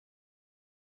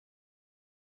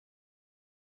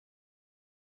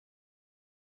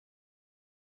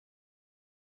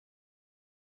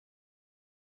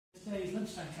today's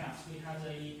lunchtime class we had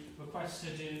a request to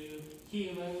do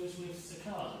heroes with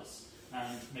sacadas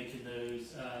and making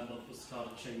those multiple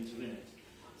sacada chains within it.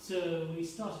 So we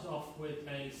started off with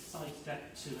a side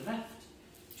step to the left,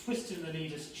 twisting the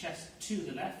leader's chest to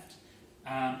the left,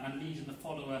 and leading the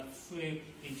follower through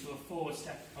into a forward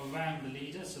step around the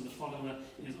leader, so the follower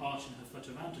is arching her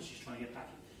foot around as she's trying to get back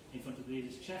in front of the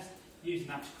leader's chest, using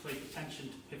that to create the tension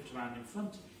to pivot around in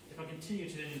front. If I continue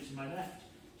to lean to my left,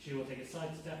 she will take a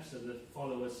side step, so the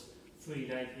follower's free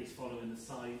leg is following the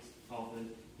sides of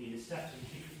the leader's step,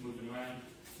 and keep moving around.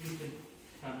 You can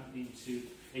come into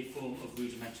a form of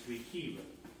rudimentary hero.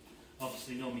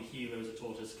 Obviously, normally heroes are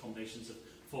taught as combinations of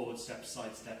forward step,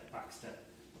 side step, back step,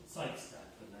 side step,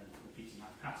 and then repeating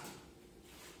that pattern.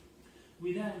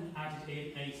 We then added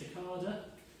in a sacada,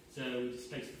 so we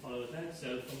displaced the follower there.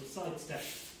 So from the side step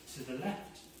to the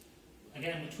left,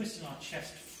 again we're twisting our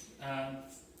chest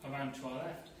around to our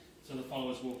left, so the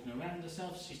follower's walking around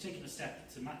herself. She's taking a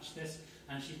step to match this,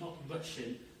 and she's not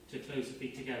rushing to close the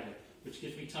feet together, which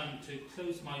gives me time to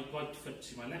close my right foot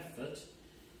to my left foot,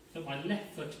 put my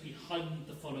left foot behind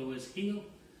the follower's heel,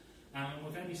 and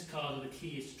with any sacada the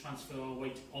key is to transfer our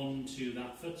weight onto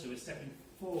that foot, so we're stepping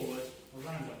forward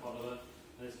around the follower,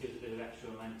 and this gives a bit of extra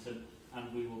momentum,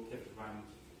 and we will pivot around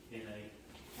in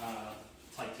a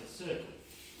tighter circle.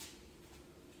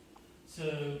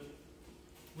 So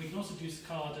we can also do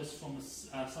sacadas from the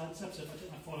side step, so if I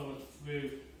take my follower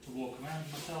through to walk around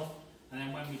myself, and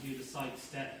then when we do the side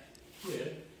step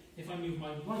here, if I move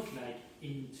my right leg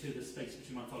into the space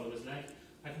between my follower's leg,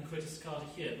 I can create a sacada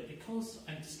here, but because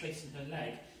I'm displacing her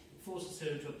leg, it forces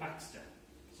her into a back step,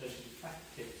 so she's back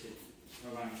pivoted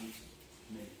around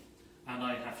me. And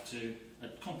I have to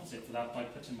compensate for that by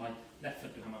putting my left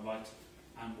foot behind my right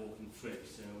and walking through,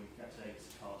 so we get a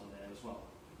sacada there as well.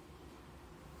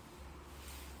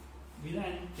 We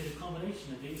then did a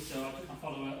combination of these, so I took my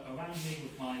follower around me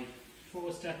with my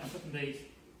forward step and putting the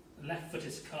left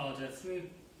footed sacada through,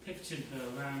 pivoting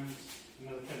her around,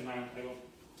 another turn around, I got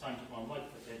time to put my right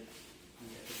foot in and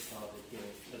get the sacada here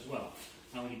as well.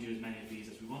 Now we can do as many of these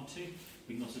as we want to.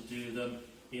 We can also do them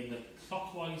in the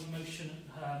clockwise motion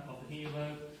of the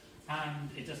hero, and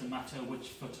it doesn't matter which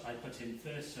foot I put in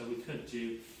first, so we could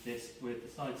do this with the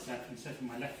side step, instead of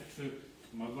my left foot through,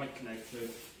 my right leg through,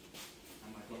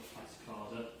 and I've got my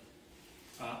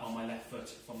sacada on my left foot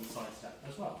from the side step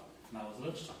as well. And that was a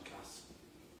lunchtime class.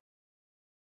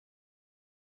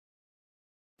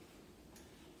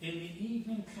 In the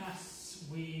evening class,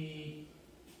 we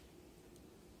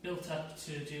built up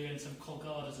to doing some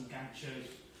Colgadas and Ganchos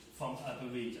from a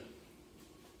Barrida.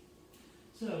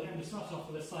 So again, we started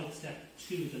off with a side step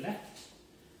to the left,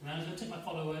 and I was going to take my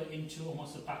follower into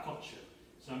almost a back Ocho.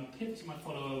 So I'm pivoting my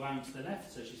follower around to the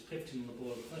left, so she's pivoting on the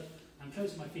ball of the foot. I'm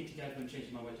closing my feet together and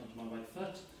changing my weight onto my right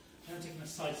foot. Then I'm taking a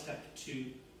side step to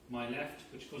my left,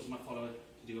 which causes my follower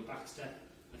to do a back step.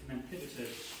 I can then pivot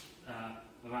her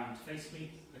around to face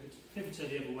me. I could pivot her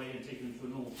the other way and take her into a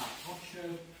normal back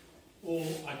Ocho, or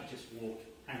I could just walk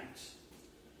out.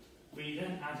 We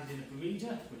then added in a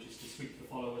Barrida, which is to sweep the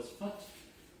follower's foot.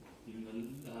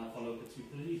 Even the follower could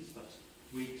sweep the leader's foot.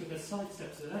 We took a side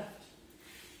step to the left,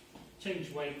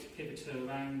 change weight, pivot her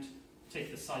around,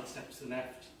 take the side step to the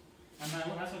left. And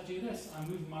now as I do this, I'm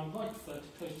moving my right foot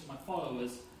close to my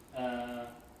follower's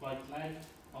right leg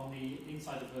on the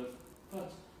inside of her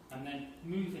foot, and then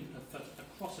moving her foot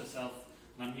across herself,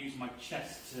 and I'm using my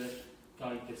chest to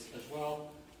guide this as well.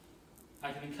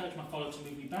 I can encourage my follower to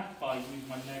move me back by moving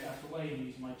my leg out of the way and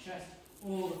using my chest,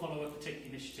 or the follower could take the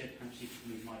initiative and she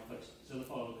could move my foot, so the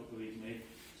follower could bereave me.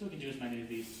 So we can do as many of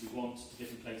these as we want to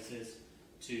different places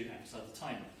to emphasise the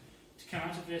timing. To come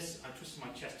out of this, I twist my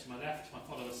chest to my left, my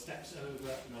follower steps over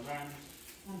and around,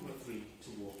 and we're free to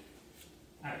walk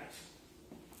out.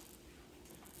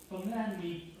 From then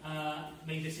we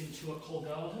made this into a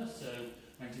Colgada, so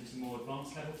went into more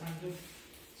advanced level tangling.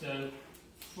 So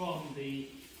from the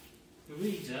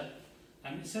Barrida,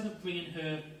 instead of bringing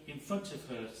her in front of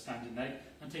her standing leg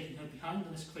and taking her behind,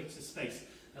 and this creates a space,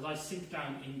 as I sink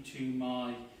down into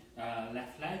my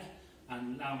left leg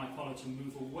and allow my follower to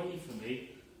move away from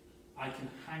me, I can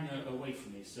hang her away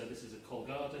from me. So this is a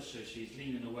Colgada, so she's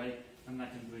leaning away, and I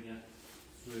can bring her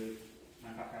through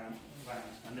my back arm around.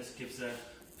 And this gives a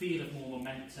feel of more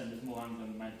momentum, there's more angular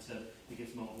momentum, it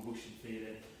gives more of a whooshing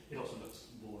feeling. It also looks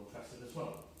more impressive as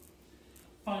well.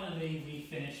 Finally, we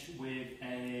finish with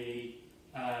a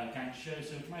Gancho,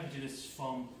 so we can either do this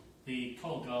from the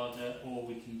Colgada, or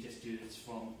we can just do this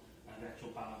from the actual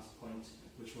balance point,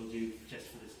 which we'll do just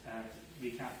for this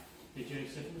recap video.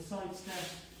 So from the side step,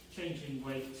 changing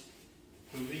weight,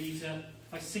 Barrida,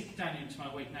 I sink down into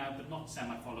my weight now, but not send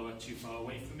my follower too far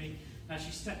away from me. Now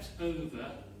she steps over,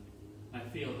 I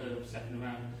feel her stepping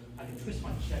around. I can twist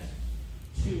my chest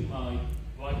to my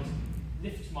right,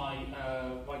 lift my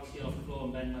right heel off the floor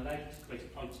and bend my leg to create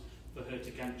a point for her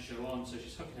to Gancho on. So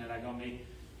she's hooking her leg on me,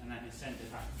 and then I send her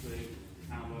back through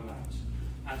and we're out.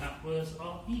 And that was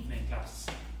our evening class.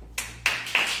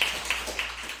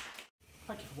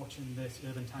 Thank you for watching this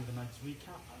Urban Tango Nights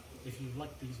recap. If you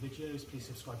like these videos, please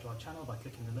subscribe to our channel by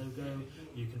clicking the logo.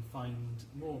 You can find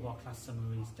more of our class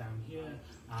summaries down here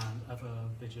and other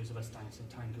videos of us dancing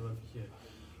tango over here.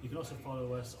 You can also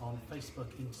follow us on Facebook,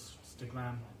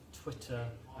 Instagram, Twitter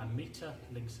and Meetup.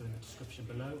 Links are in the description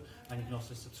below, and you can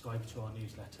also subscribe to our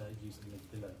newsletter using the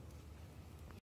link below.